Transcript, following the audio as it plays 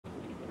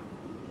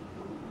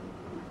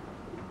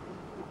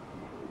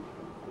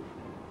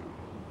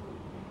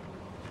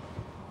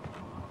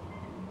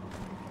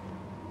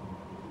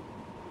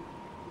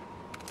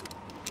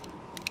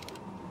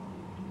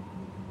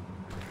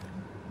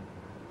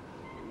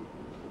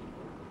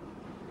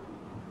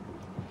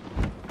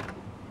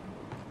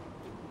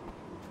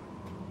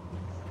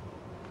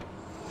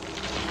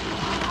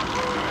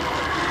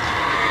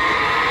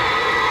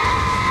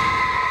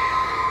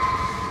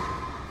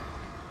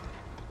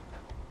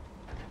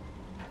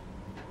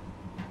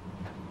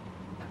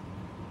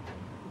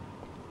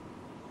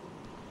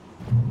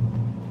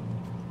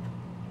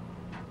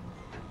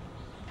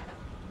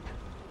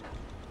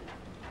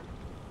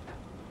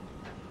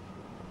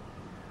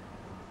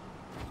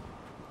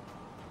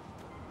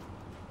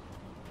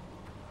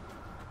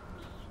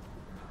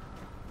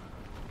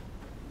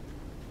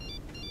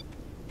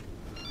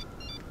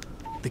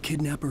The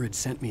kidnapper had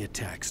sent me a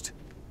text.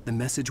 The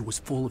message was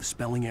full of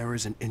spelling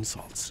errors and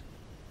insults.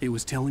 It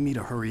was telling me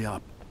to hurry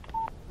up.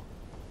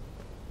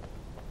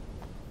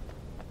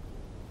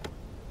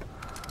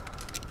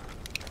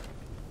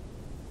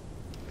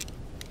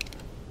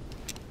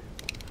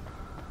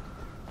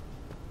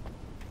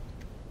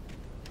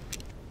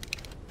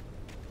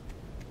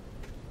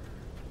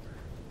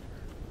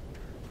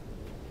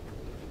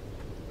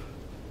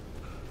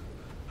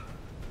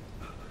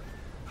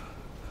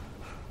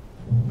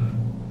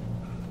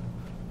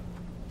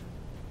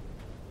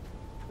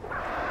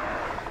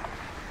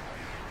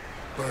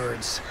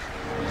 Birds.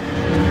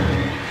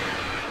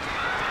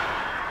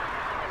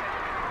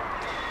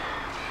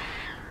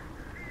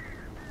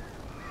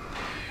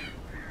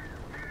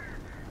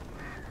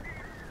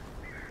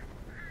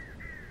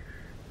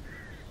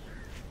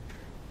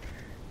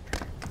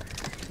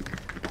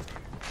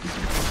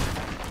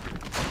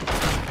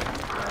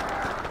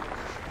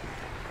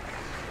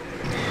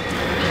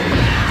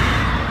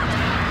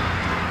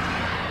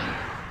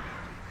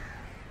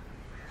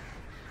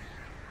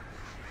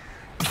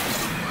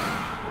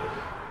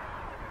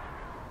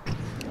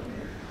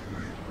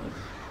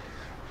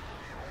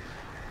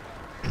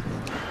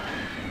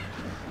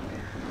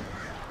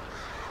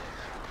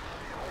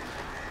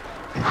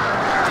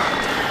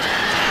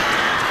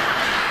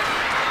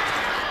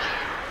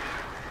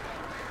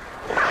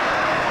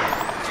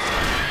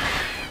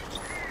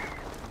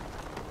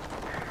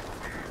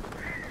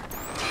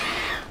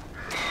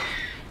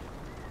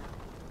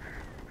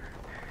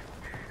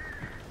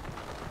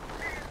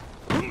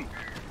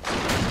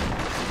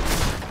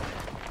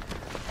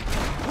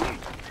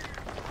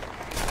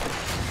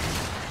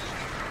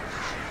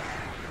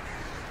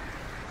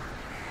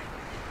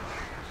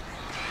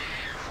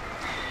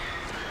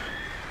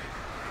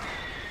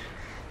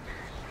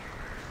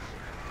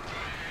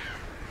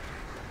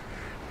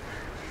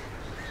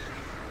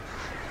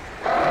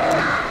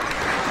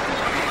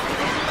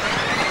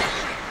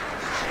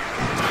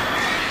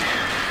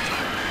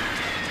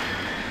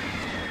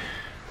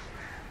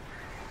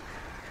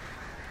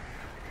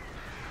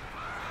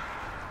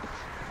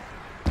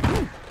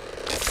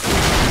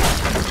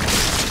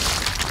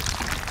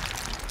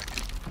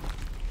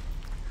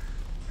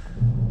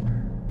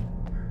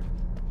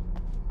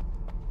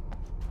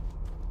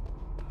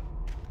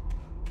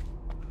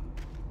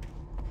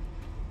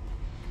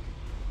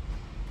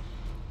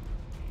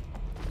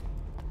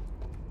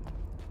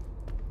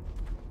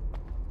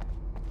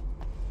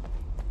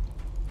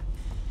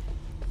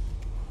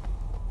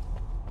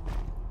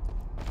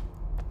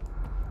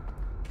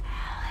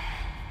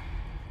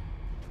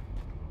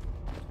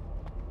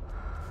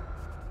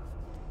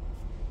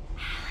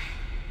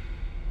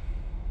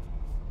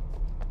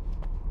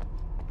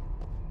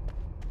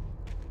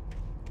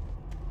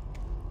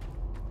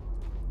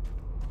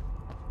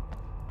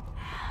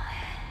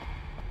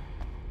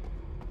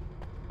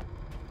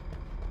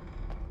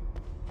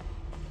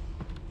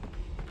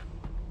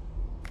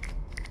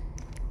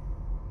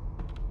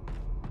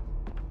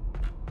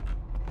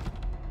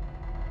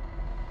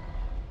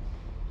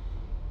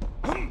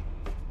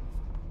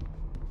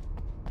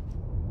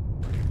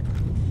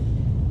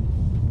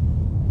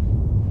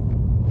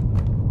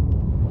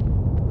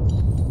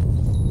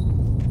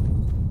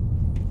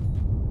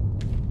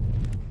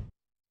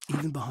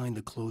 Even behind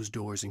the closed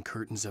doors and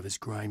curtains of his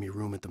grimy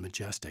room at the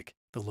Majestic,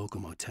 the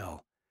local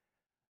motel,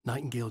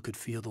 Nightingale could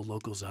feel the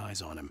locals'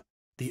 eyes on him,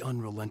 the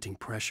unrelenting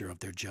pressure of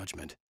their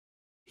judgment.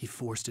 He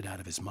forced it out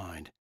of his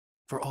mind.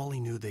 For all he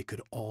knew, they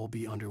could all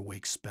be under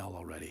Wake's spell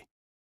already.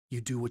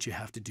 You do what you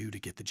have to do to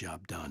get the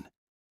job done.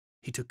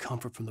 He took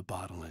comfort from the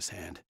bottle in his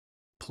hand.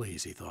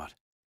 Please, he thought,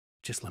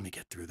 just let me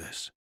get through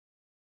this.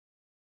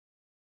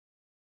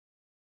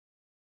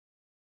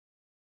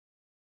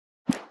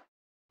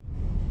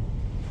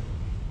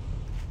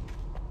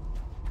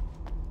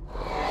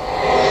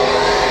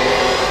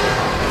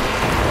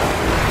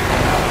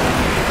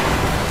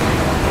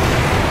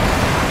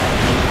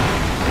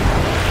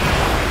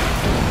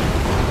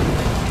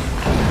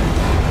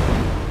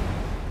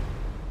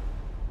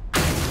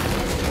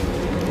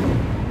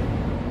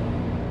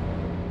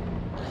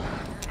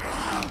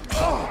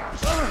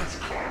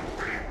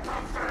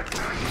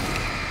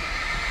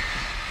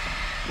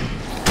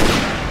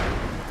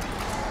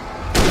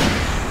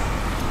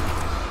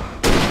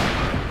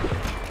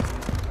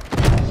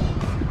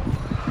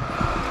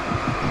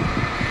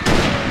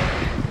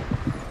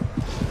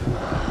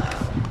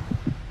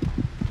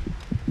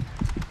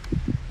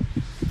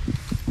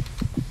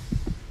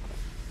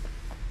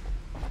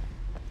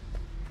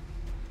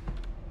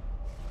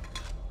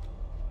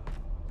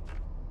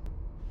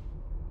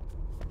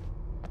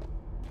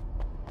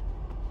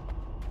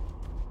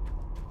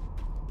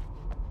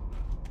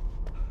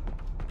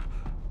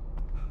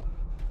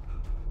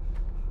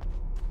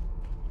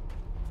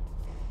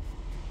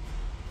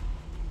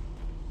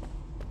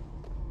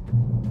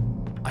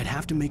 I'd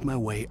have to make my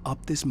way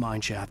up this mine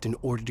shaft in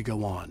order to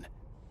go on.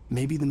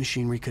 Maybe the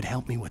machinery could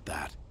help me with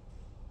that.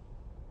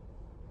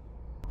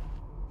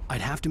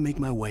 I'd have to make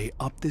my way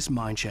up this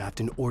mine shaft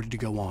in order to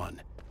go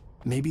on.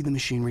 Maybe the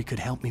machinery could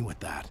help me with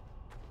that.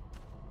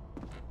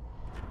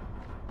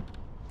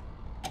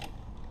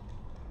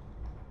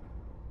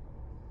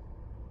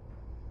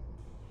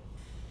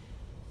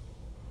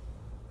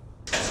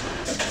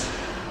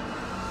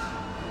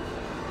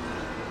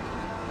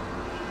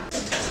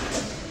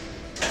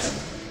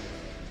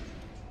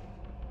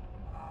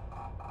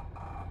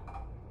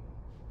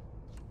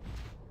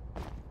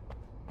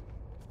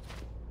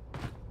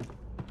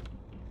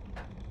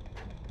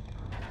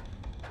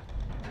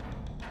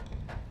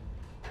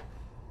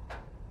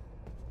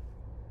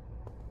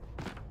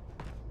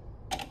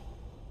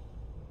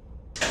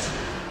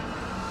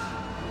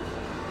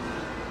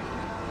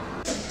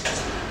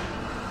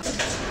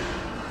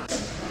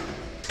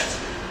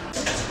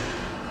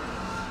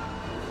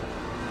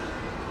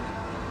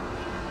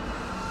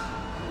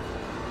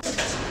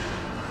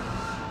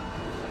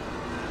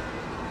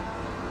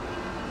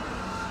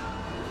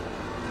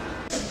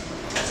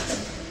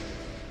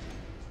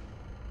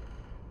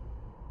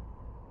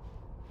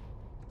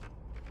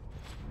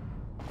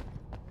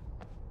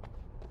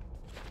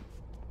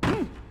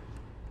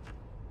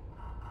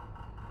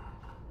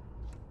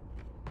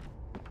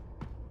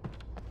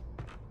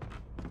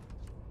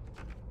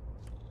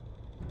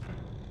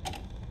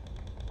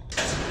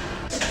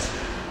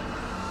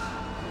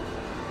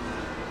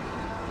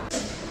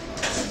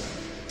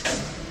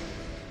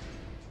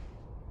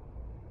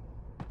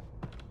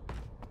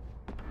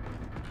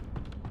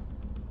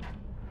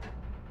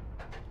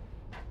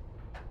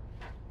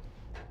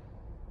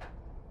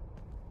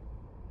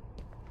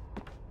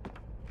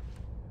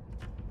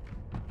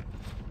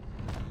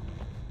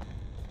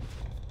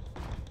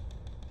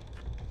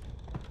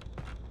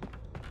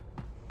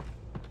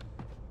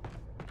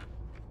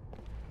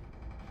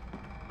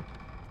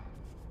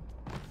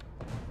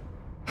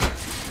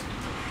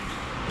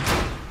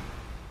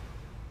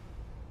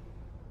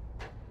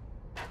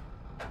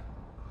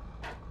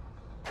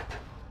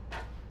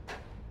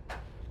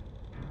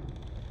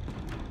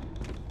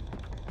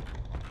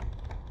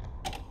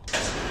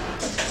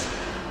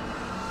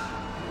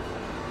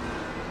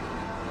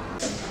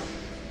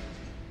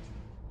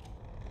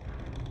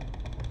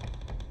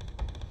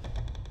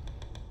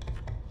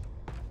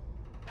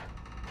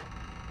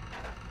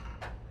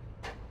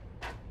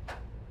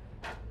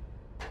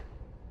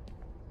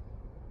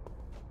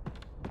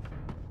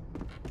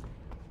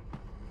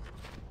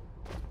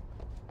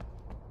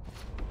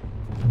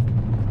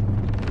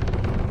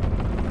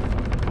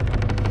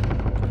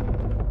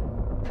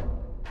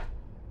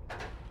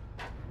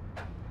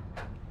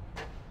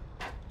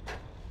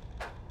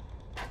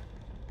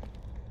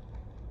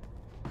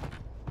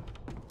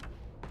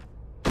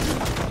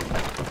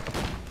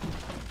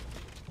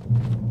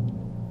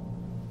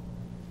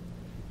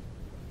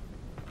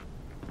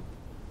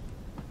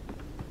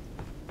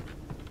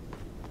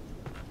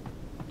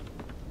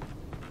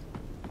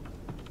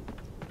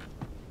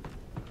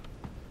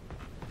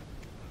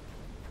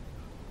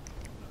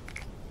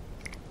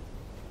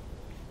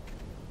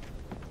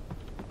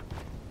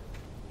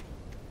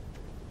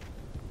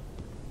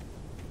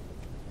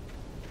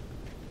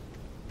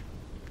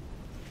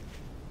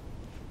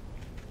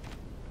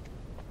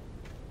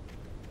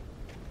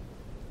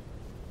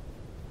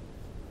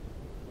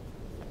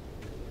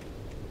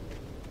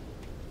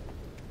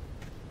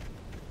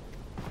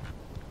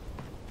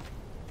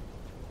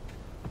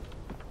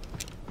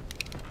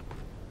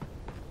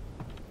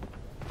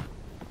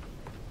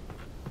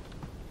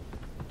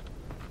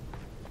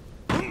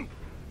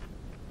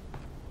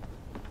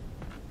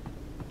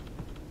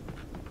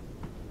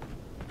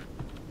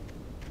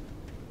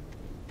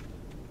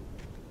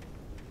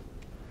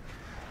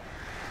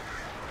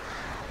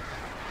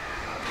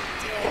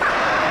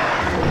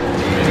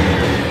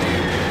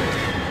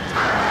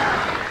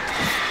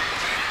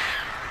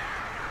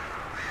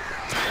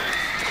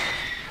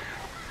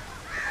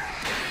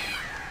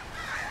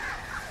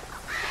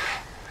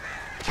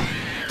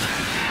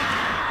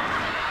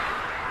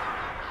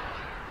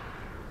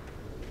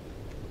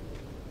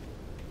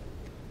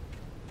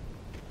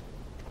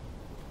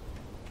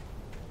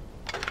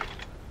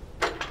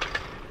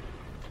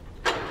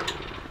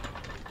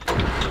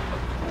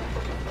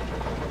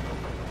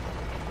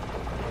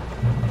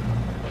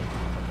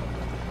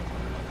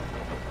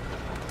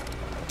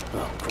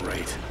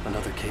 Great.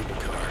 Another cable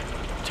car.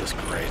 Just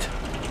great.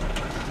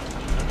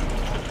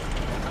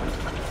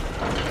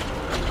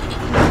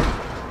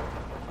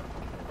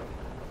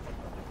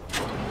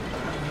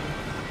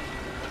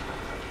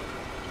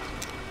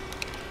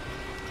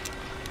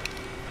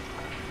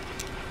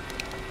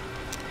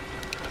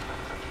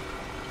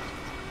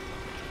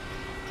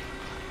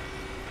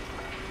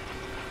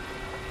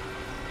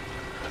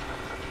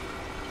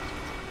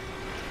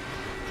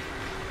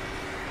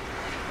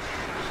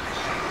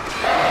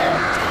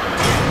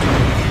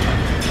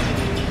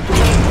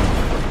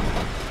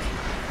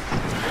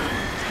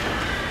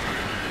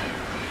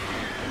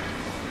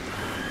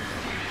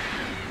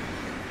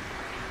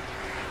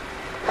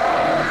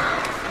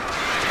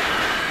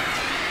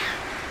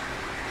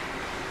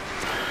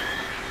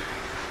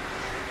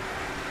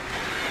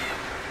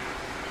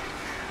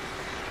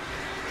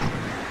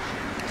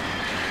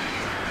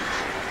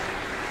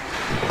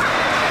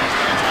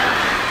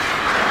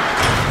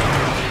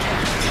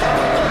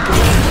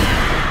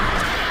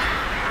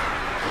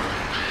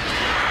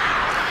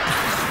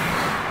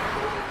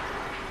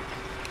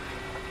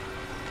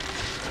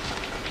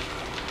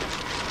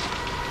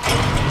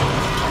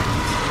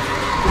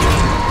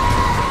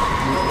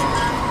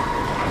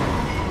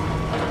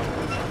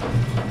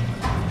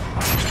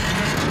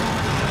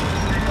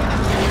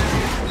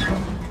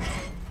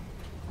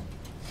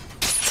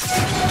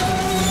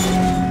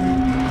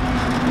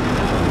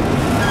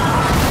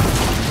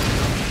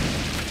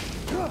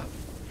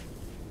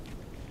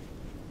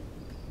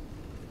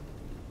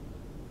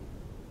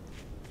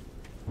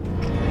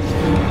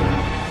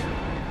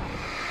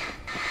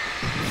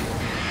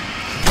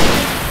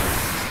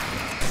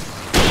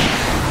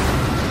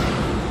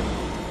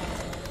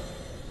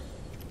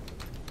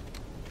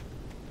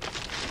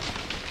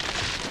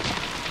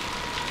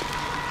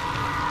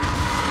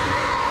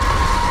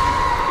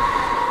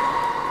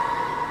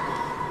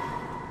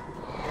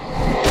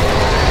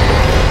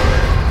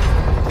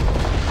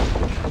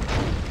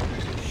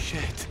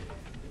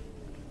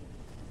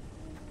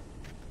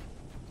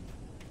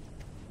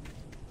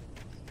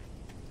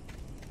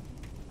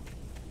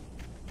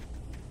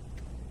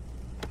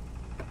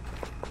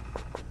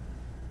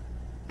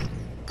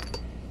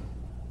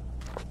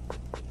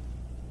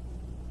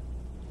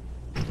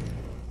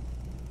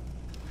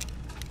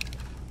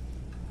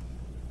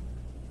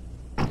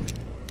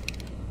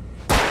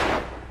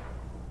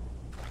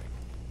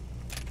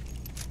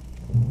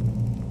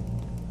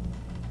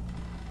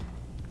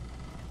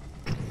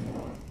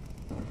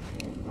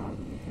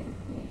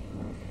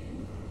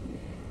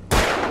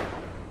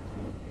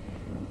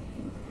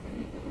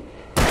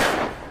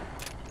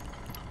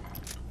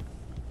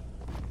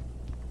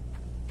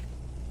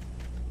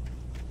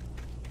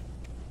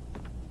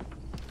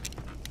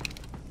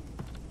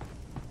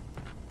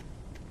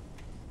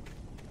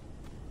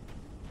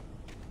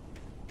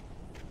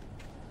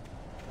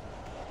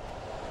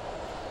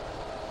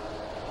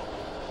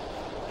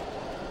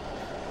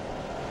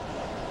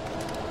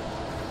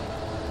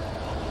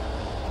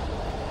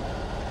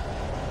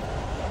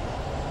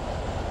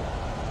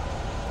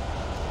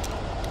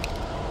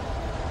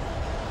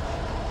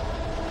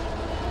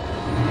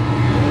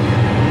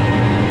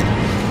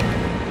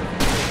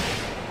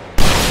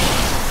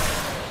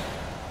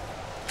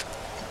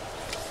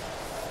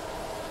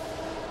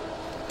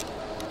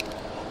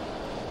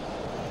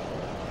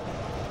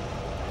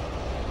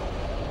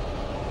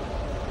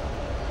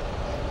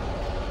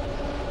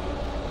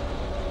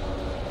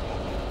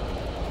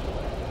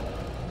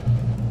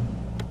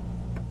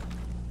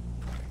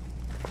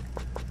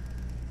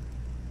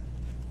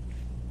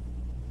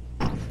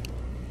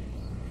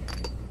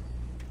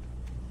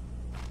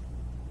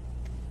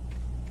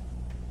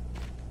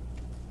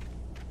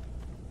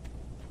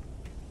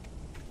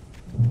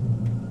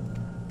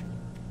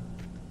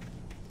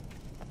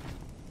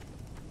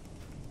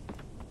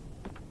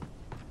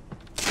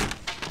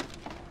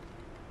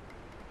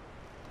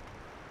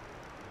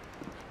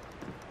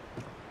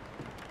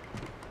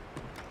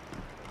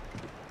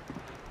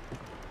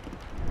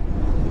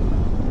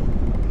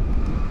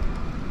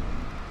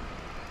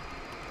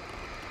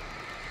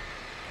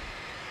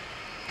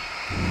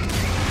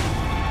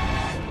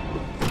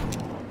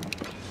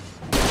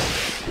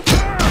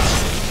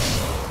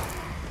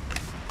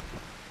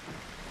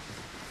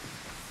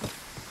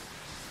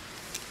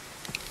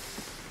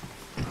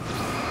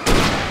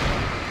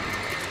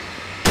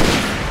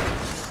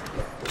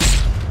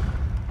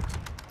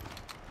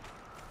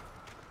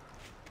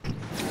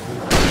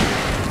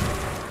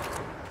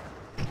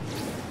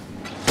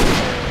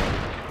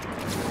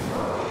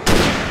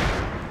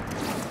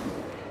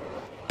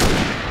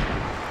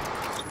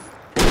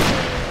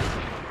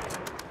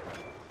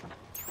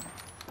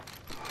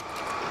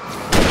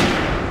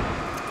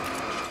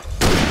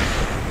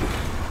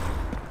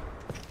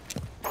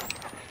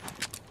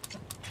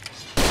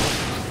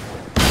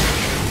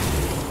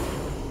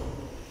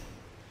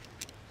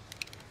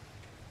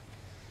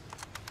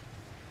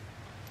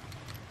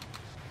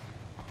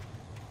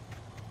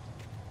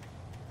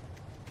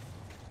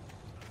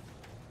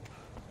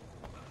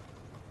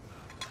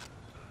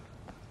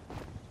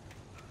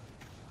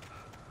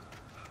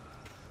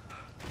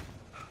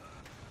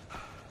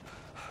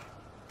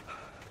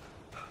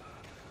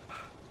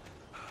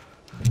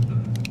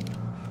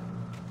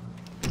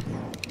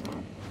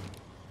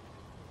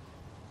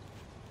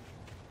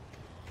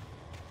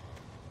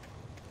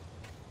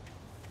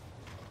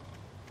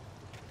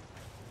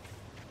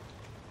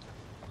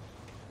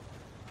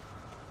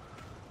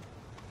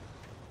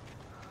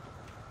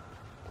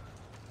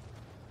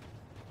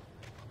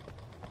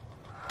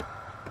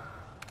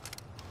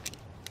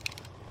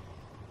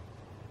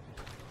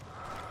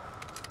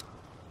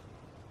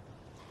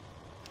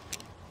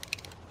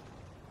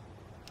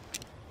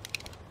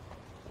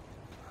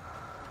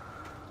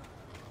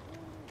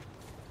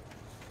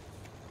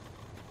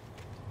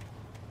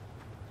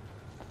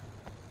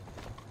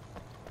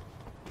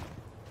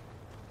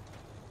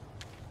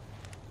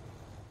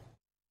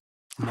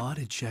 Maud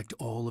had checked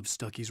all of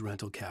Stucky's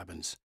rental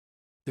cabins.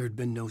 There had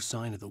been no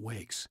sign of the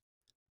Wakes.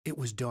 It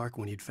was dark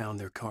when he'd found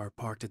their car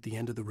parked at the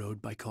end of the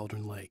road by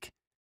Cauldron Lake.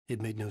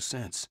 It made no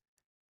sense.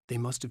 They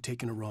must have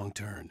taken a wrong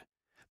turn,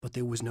 but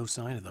there was no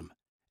sign of them,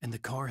 and the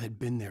car had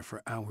been there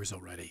for hours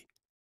already.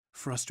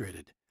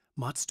 Frustrated,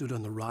 Mott stood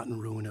on the rotten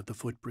ruin of the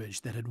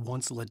footbridge that had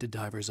once led to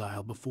Diver's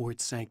Isle before it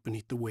sank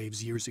beneath the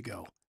waves years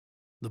ago.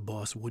 The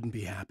boss wouldn't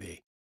be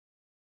happy.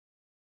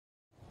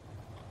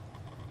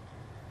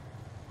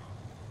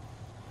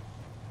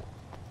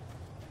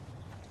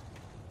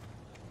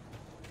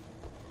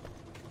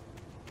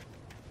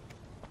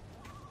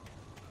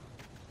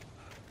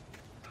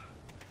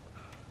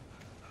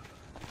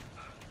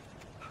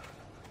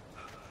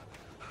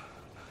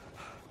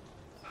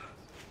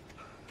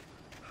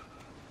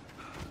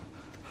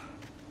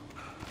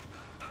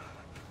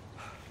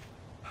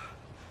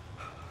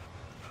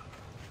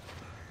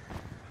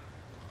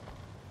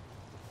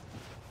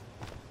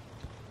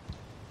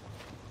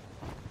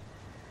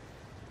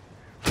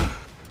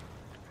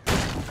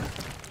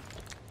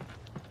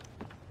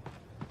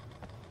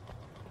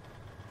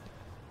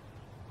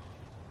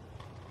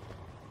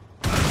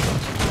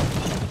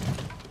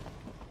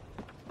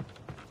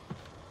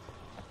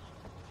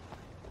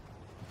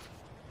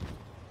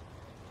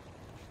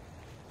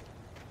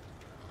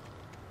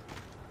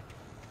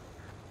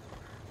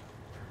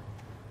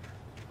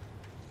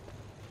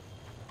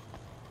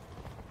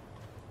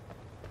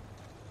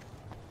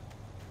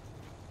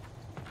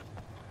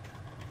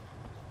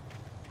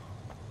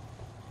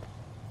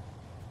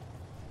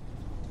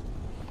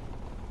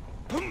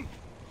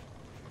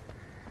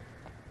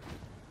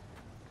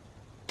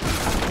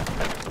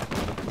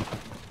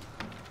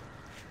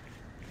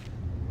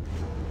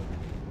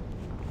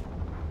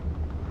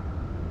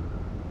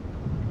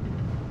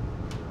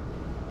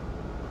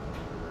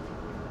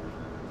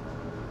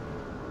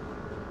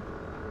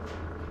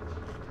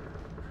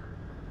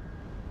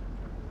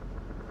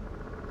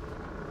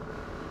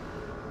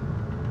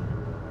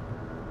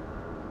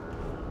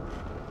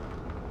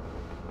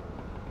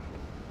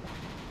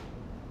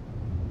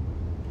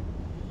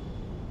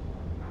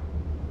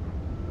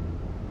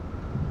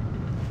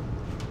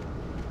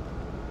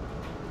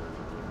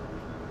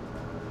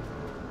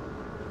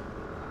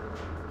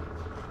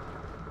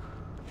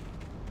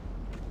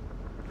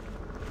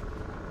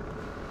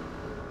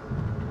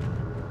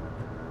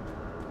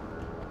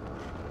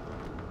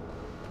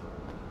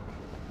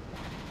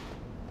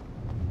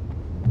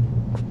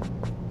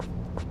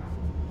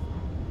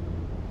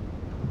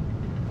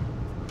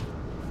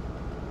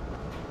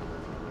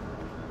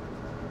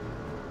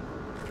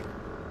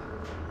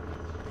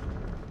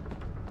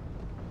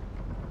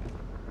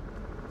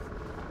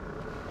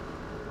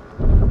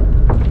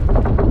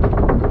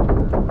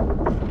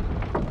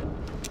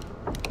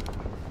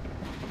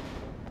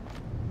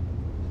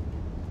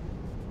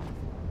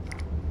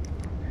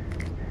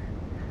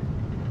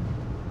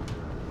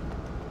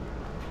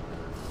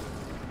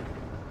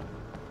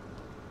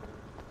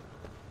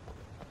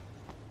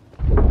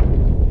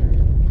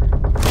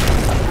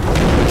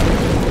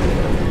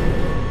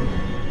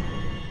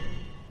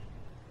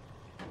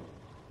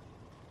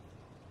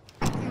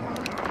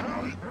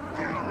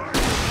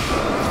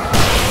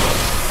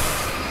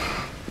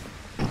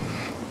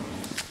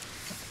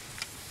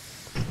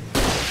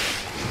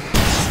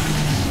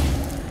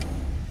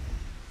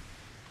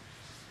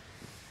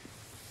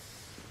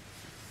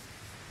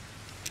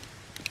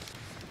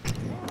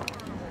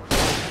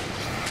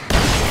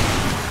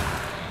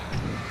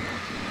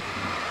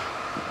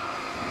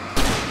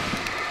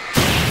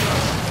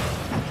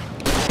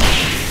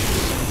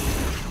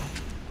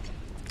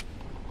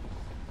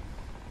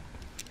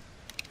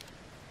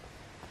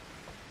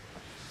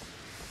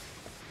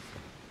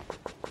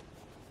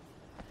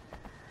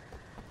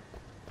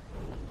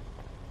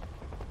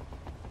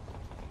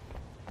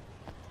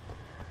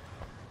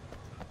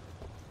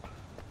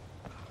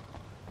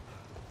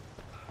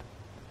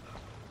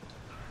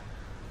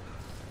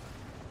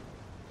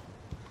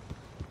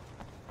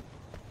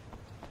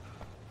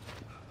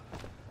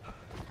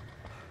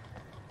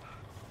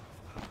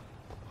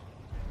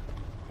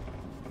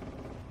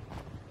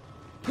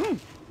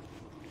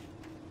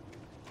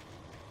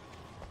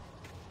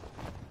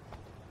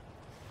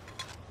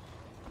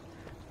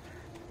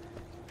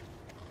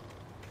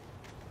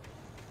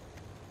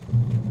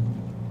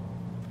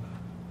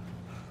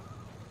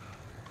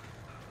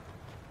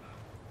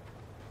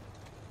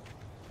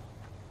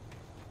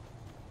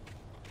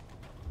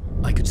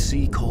 I could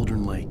see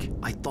Cauldron Lake.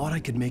 I thought I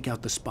could make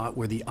out the spot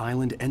where the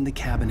island and the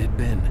cabin had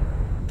been.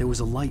 There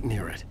was a light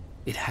near it.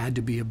 It had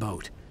to be a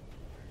boat.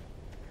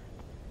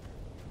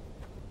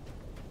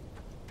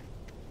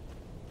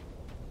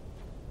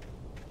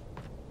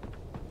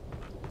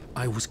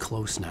 I was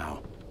close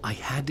now. I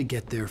had to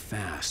get there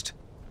fast.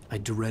 I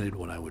dreaded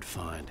what I would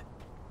find.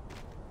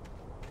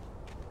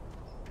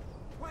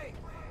 Wait!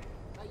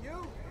 Are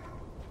you?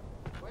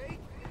 Wait!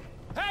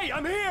 Hey,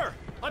 I'm here!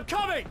 I'm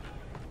coming!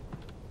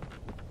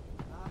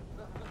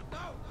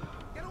 No!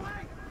 Get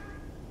away!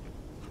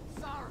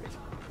 Sorry!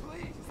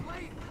 Please, it's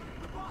late!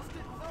 The boss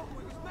didn't know who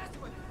he was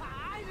messing with!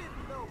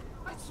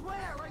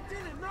 swear I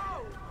didn't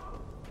know!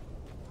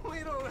 We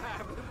don't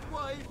have his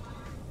wife!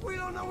 We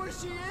don't know where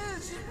she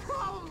is! She's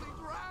probably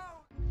drowned!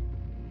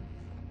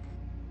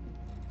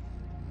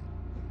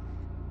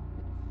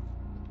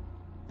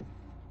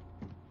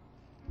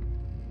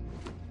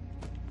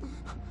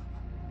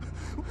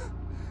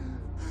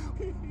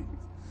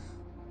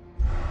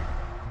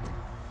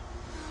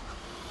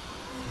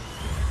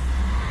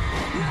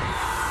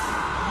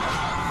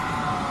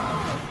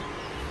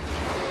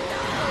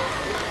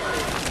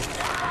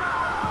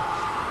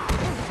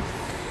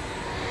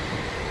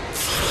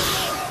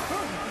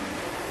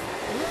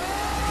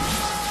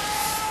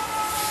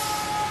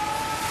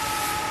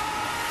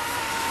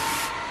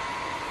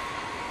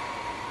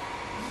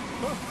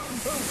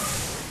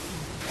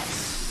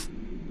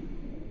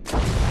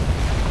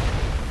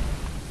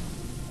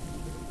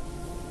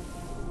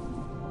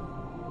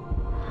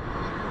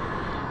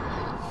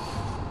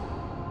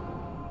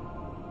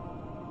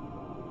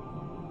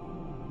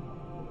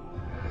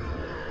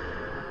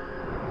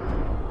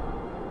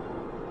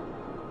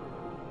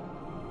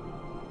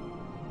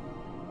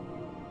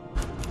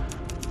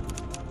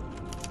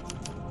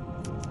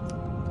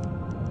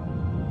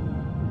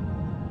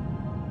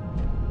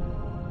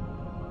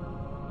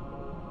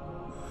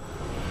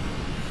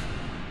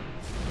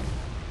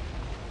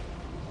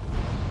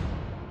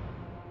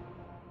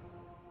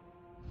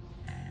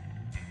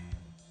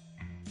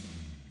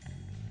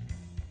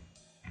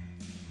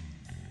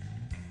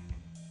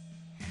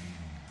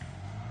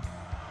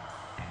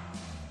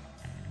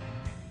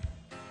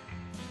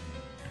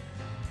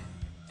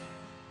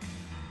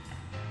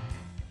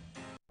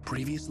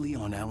 Previously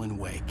on Alan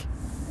Wake,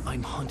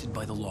 I'm hunted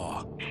by the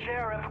law.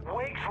 Sheriff,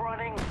 Wake's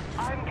running.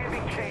 I'm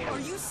giving chase. Are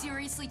you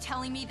seriously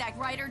telling me that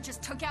writer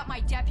just took out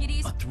my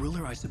deputies? A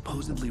thriller I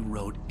supposedly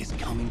wrote is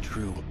coming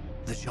true.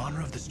 The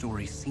genre of the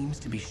story seems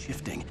to be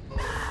shifting.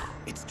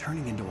 It's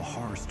turning into a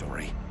horror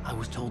story. I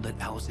was told that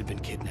Alice had been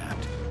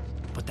kidnapped,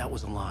 but that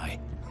was a lie.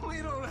 We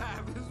don't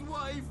have his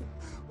wife!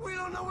 We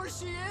don't know where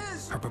she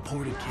is! Her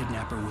purported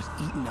kidnapper was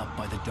eaten up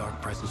by the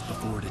dark presence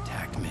before it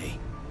attacked me.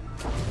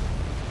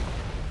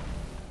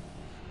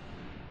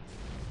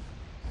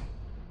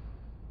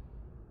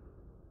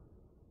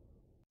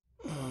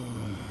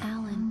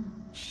 Alan,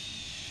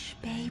 shh,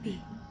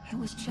 baby. It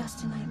was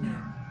just a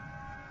nightmare.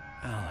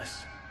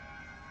 Alice.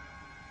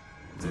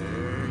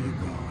 There you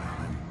go,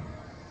 Alan.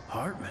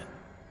 Hartman.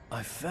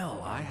 I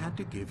fell. I had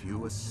to give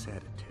you a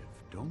sedative.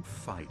 Don't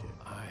fight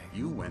it.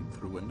 You went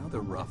through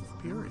another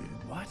rough period.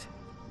 What?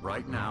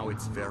 Right now,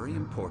 it's very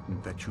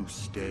important that you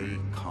stay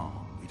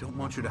calm. We don't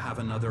want you to have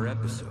another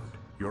episode.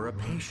 You're a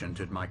patient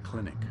at my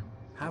clinic.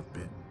 Have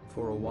been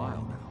for a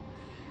while now.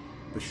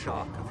 The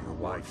shock of your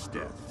wife's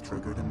death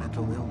triggered a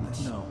mental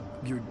illness. No,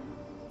 you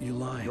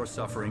lied. You're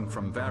suffering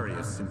from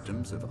various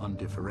symptoms of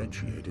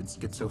undifferentiated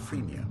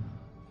schizophrenia.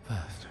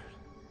 Bastard.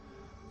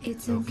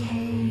 It's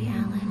okay,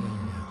 Alan.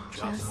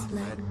 Just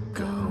let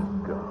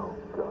go.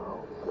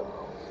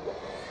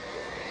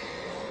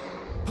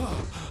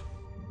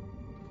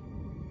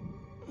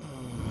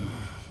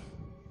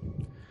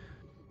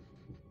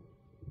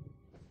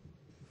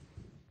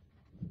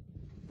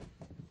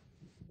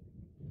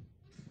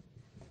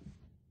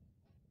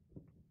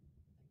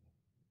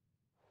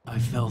 I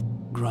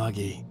felt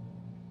groggy.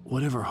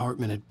 Whatever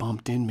Hartman had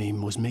bumped in me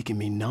was making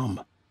me numb.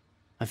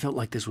 I felt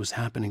like this was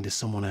happening to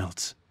someone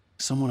else.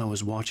 Someone I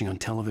was watching on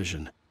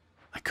television.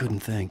 I couldn't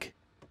think.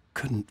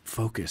 Couldn't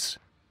focus.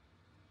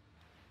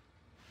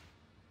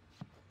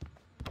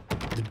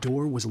 The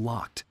door was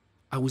locked.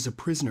 I was a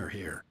prisoner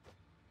here.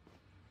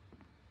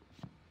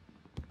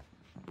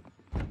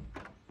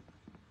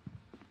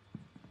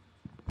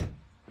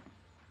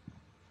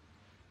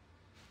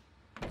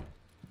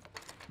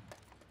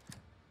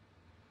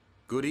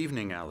 Good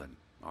evening, Alan.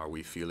 Are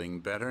we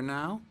feeling better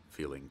now?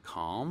 Feeling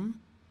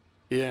calm?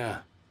 Yeah.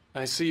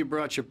 I see you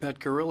brought your pet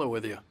gorilla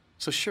with you.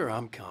 So sure,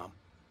 I'm calm.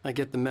 I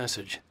get the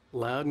message.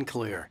 Loud and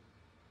clear.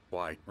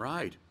 Quite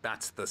right.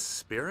 That's the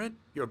spirit.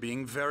 You're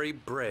being very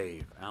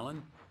brave,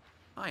 Alan.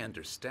 I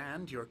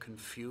understand you're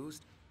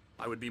confused.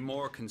 I would be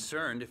more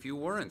concerned if you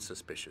weren't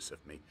suspicious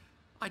of me.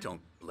 I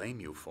don't blame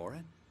you for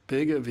it.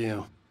 Big of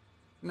you.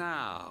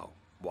 Now,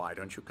 why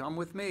don't you come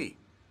with me?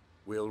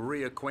 We'll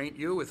reacquaint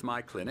you with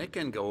my clinic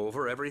and go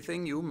over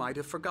everything you might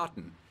have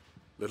forgotten.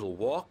 Little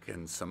walk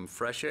and some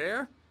fresh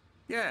air?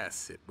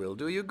 Yes, it will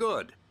do you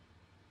good.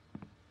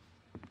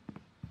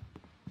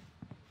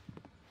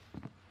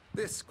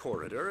 This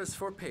corridor is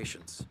for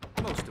patients.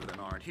 Most of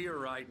them aren't here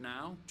right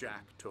now.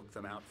 Jack took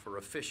them out for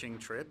a fishing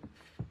trip,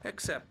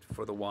 except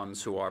for the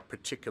ones who are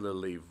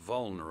particularly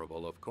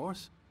vulnerable, of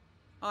course.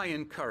 I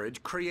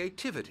encourage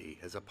creativity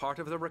as a part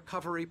of the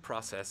recovery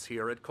process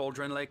here at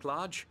Cauldron Lake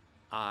Lodge.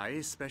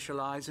 I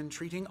specialize in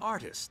treating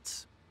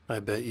artists. I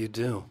bet you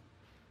do.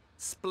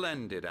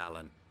 Splendid,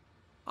 Alan.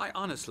 I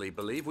honestly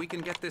believe we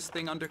can get this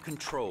thing under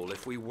control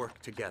if we work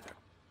together.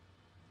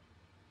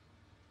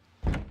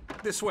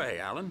 This way,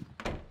 Alan.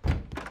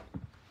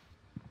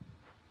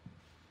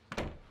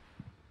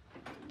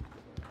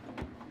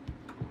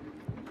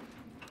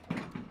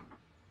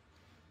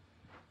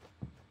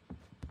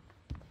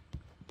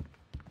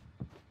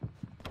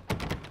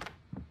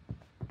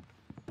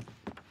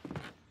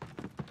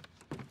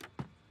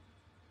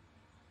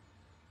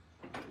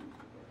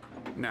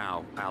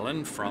 Now,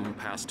 Alan, from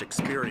past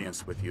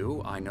experience with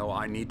you, I know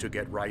I need to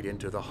get right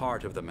into the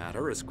heart of the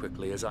matter as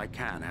quickly as I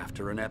can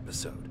after an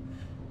episode.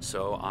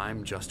 So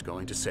I'm just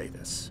going to say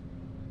this.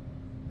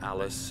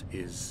 Alice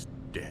is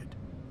dead.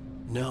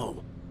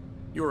 No.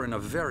 You're in a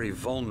very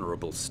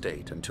vulnerable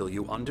state until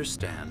you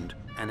understand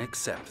and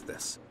accept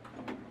this.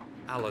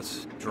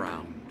 Alice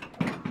drowned,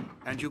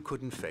 and you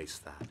couldn't face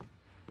that.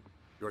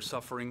 You're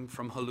suffering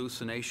from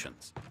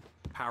hallucinations,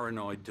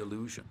 paranoid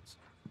delusions,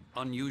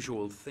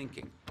 unusual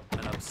thinking,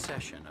 an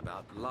obsession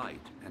about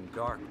light and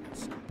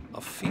darkness,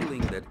 a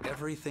feeling that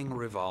everything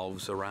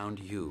revolves around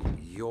you,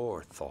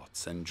 your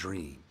thoughts and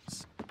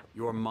dreams.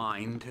 Your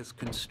mind has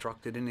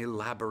constructed an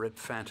elaborate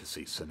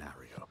fantasy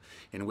scenario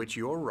in which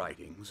your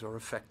writings are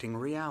affecting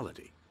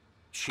reality.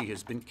 She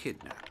has been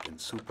kidnapped and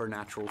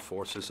supernatural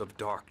forces of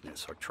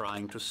darkness are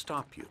trying to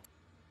stop you.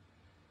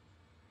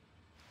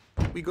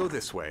 We go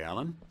this way,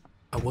 Alan.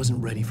 I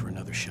wasn't ready for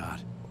another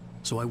shot,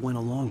 so I went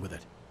along with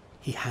it.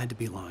 He had to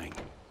be lying.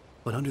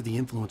 But under the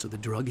influence of the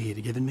drug he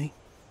had given me,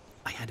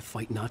 I had to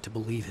fight not to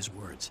believe his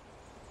words.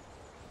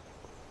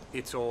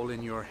 It's all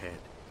in your head.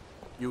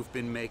 You've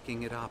been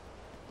making it up.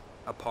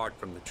 Apart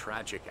from the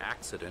tragic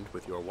accident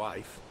with your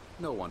wife,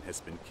 no one has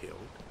been killed.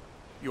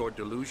 Your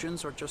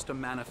delusions are just a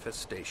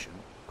manifestation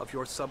of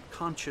your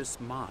subconscious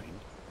mind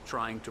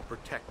trying to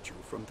protect you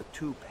from the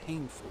too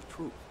painful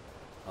truth.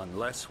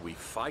 Unless we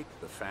fight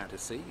the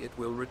fantasy, it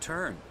will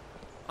return.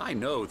 I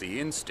know the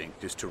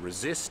instinct is to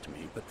resist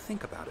me, but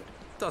think about it.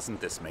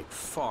 Doesn't this make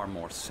far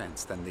more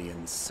sense than the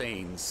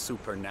insane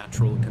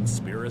supernatural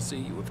conspiracy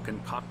you have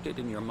concocted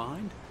in your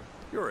mind?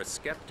 You're a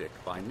skeptic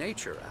by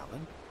nature,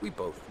 Alan. We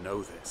both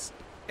know this.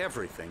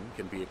 Everything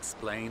can be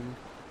explained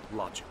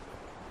logically.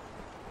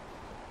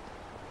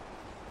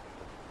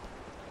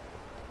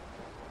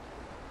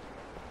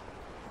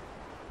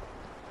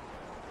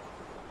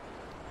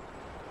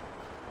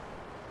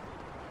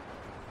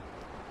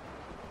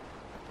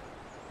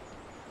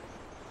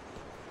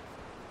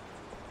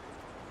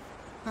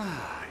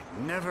 I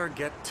never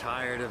get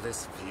tired of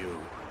this view.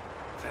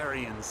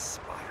 Very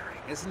inspiring,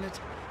 isn't it?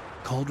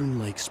 Cauldron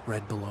Lake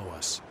spread below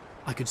us.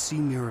 I could see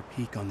Mirror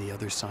Peak on the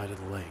other side of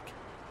the lake.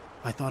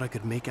 I thought I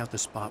could make out the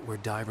spot where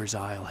Diver's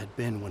Isle had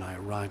been when I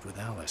arrived with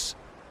Alice.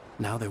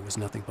 Now there was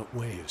nothing but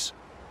waves.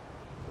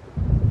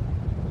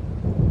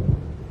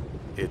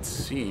 It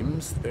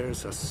seems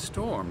there's a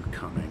storm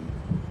coming.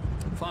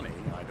 Funny,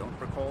 I don't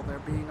recall there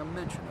being a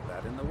mention of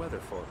that in the weather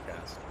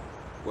forecast.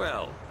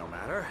 Well, no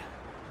matter.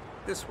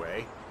 This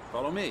way.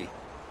 Follow me.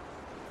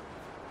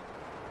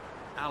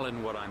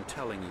 Alan, what I'm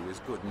telling you is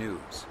good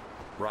news.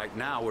 Right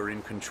now, we're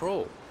in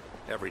control.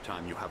 Every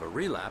time you have a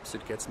relapse,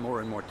 it gets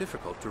more and more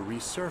difficult to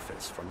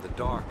resurface from the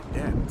dark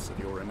depths of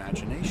your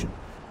imagination.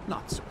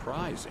 Not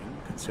surprising,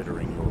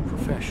 considering your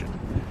profession.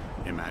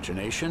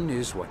 Imagination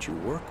is what you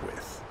work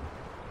with.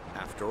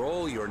 After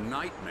all your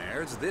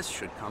nightmares, this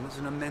should come as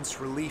an immense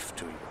relief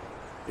to you.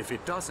 If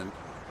it doesn't,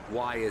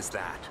 why is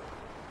that?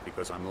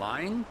 Because I'm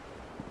lying?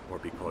 Or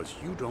because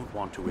you don't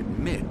want to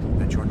admit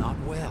that you're not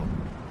well?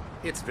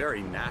 It's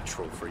very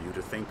natural for you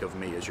to think of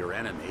me as your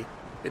enemy.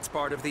 It's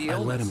part of the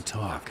illness. I let him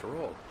talk. After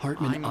all,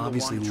 Hartman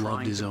obviously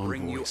loved his own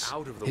bring voice. you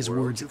out of the His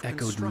world words you've echoed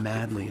constructed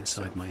madly for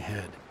inside yourself. my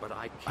head. But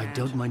I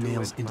dug my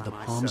nails into the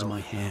palms of my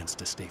hands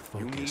to stay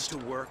You need focused. to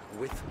work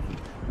with me.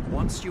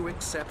 Once you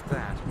accept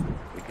that,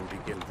 we can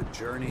begin the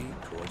journey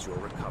towards your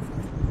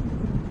recovery.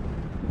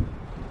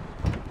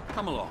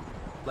 Come along.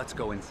 Let's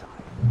go inside.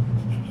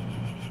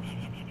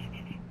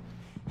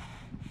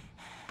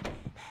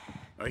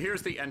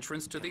 Here's the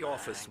entrance to the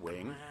office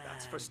wing.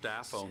 That's for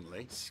staff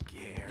only.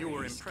 You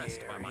were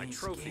impressed by my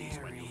trophies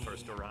when you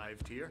first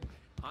arrived here.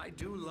 I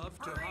do love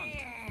to hunt.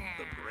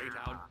 The great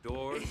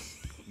outdoors,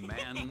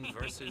 man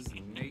versus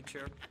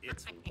nature.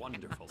 It's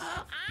wonderful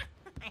stuff.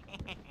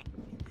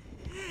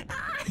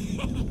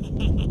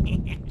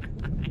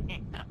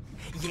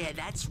 Yeah,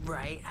 that's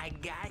right. I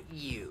got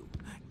you.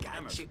 Got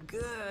Emerson. you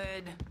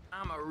good.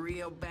 I'm a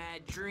real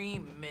bad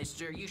dream,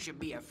 mister. You should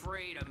be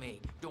afraid of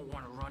me. Don't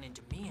want to run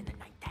into me in the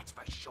night, that's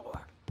for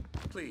sure.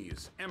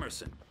 Please,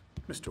 Emerson.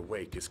 Mr.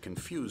 Wake is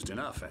confused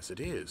enough as it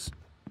is.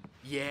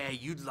 Yeah,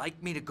 you'd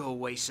like me to go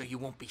away so you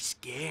won't be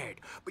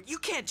scared. But you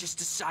can't just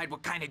decide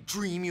what kind of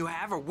dream you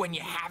have or when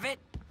you have it.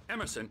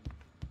 Emerson,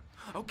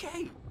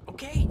 Okay.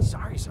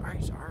 Sorry.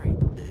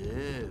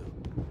 Ew.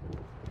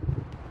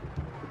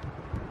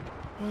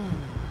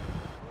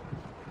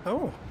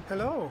 Oh,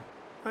 hello.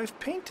 I've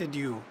painted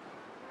you.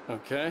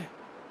 Okay.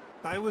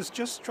 I was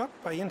just struck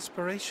by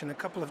inspiration a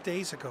couple of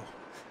days ago.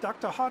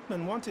 Dr.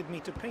 Hartman wanted me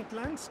to paint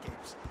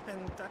landscapes, and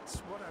that's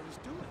what I was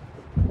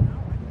doing.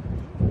 Now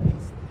I'm doing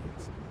these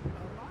things.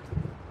 A lot of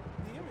them.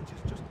 The images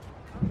just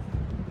keep coming.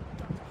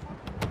 Dr.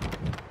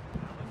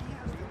 Hartman, he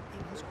has them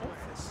in his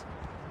office.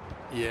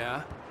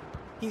 Yeah?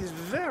 He's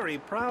very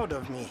proud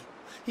of me.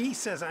 He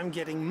says I'm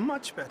getting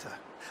much better.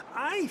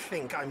 I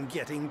think I'm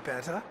getting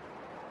better.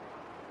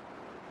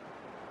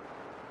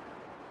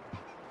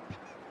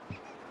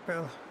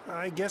 Well,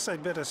 I guess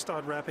I'd better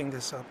start wrapping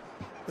this up.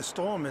 The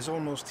storm is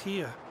almost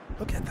here.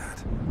 Look at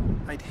that.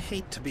 I'd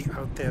hate to be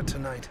out there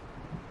tonight.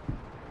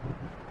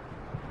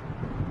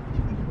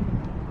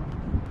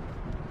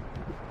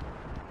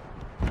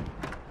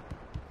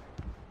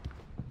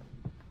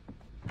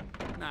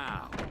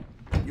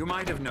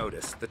 might have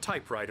noticed the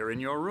typewriter in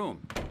your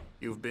room.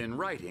 You've been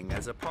writing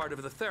as a part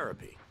of the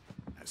therapy.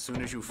 As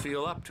soon as you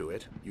feel up to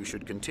it, you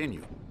should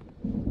continue.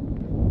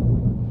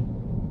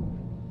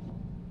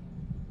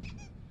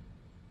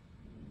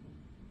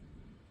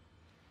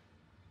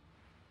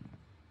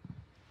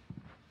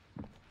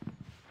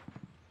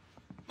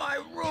 My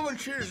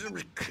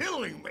rheumatism's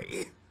killing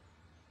me.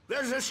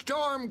 There's a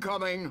storm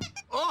coming.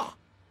 Oh,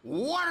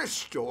 what a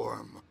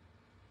storm.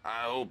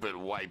 I hope it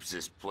wipes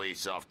this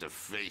place off the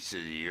face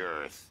of the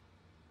earth.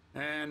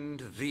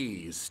 And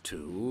these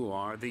two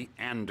are the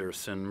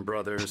Anderson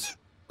brothers,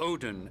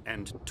 Odin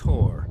and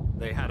Tor.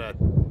 They had a,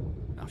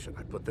 how should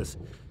I put this?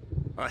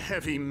 A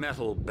heavy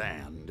metal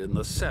band in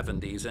the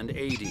 70s and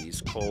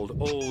 80s called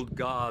Old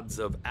Gods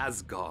of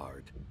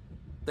Asgard.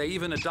 They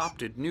even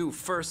adopted new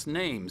first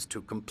names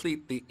to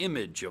complete the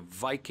image of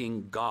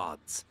Viking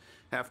gods.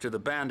 After the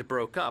band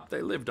broke up,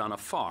 they lived on a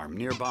farm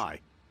nearby.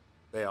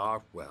 They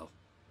are, well,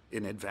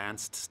 in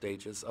advanced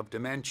stages of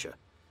dementia.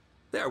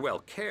 They're well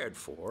cared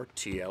for,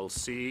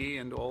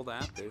 TLC and all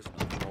that. There's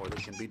nothing more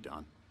that can be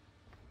done.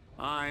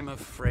 I'm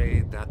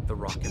afraid that the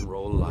rock and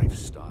roll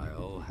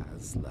lifestyle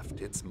has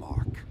left its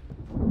mark.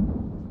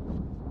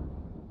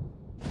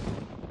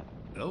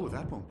 Oh,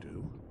 that won't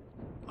do.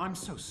 I'm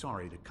so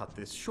sorry to cut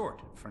this short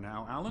for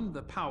now, Alan.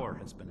 The power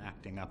has been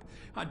acting up.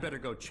 I'd better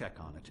go check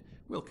on it.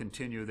 We'll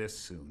continue this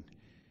soon.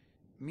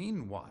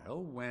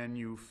 Meanwhile, when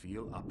you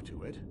feel up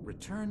to it,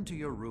 return to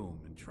your room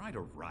and try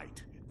to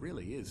write. It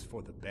really is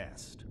for the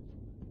best.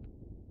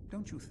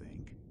 Don't you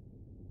think?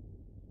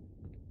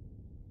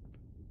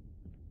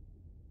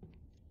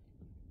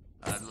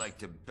 I'd like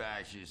to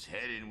bash his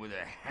head in with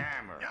a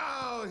hammer.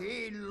 Oh,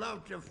 he'd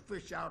love to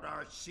fish out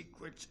our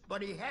secrets,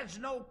 but he has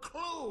no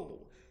clue.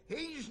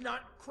 He's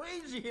not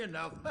crazy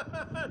enough.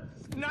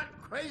 Not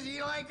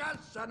crazy like us,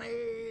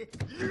 Sonny.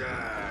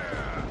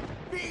 Yeah!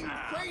 Being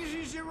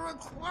crazy's a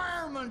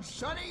requirement,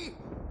 Sonny.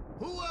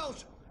 Who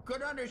else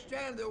could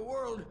understand the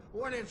world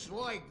when it's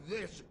like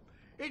this?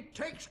 It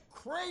takes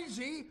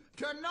crazy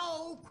to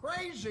know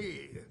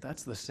crazy.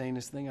 That's the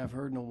sanest thing I've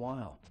heard in a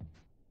while.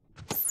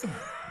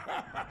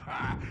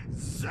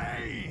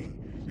 Zane!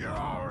 You're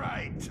all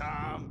right,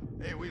 Tom.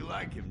 Hey, we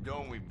like him,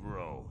 don't we,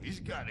 bro? He's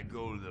got to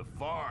go to the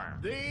farm.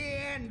 The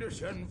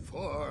Anderson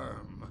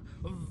Farm.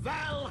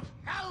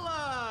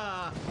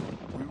 Valhalla!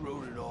 We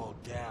wrote it all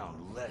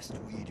down, lest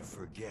we to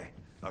forget.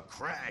 A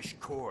crash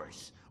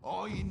course.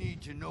 All you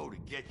need to know to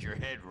get your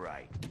head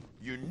right.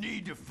 You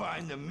need to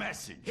find the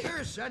message.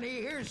 Here,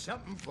 Sonny, here's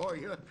something for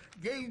you.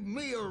 Gave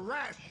me a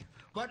rash,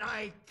 but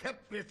I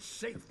kept it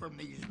safe from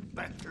these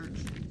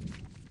bastards.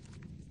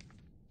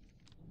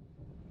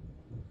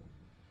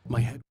 My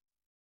head.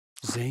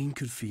 Zane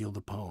could feel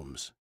the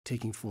poems,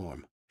 taking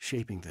form,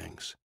 shaping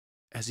things.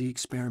 As he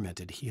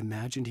experimented, he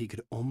imagined he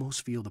could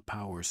almost feel the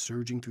power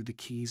surging through the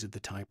keys of the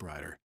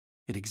typewriter.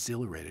 It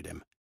exhilarated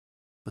him.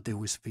 But there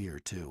was fear,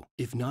 too.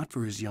 If not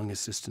for his young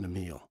assistant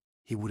Emil,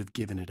 he would have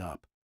given it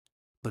up.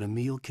 But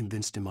Emil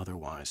convinced him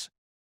otherwise.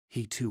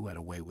 He, too, had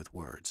a way with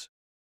words.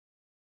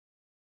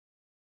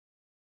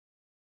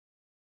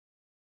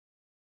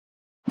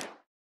 It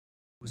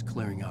was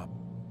clearing up.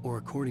 Or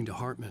according to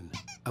Hartman,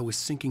 I was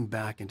sinking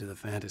back into the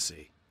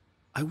fantasy.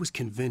 I was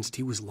convinced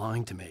he was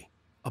lying to me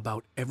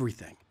about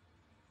everything.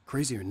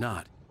 Crazy or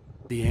not,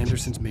 the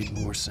Andersons made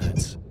more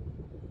sense.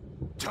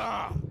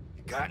 Tom,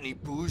 you got any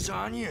booze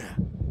on you?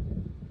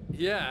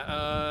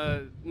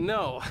 Yeah,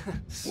 no.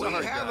 Sorry,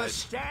 we have guys. a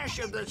stash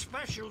of the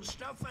special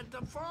stuff at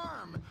the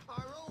farm.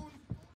 Our own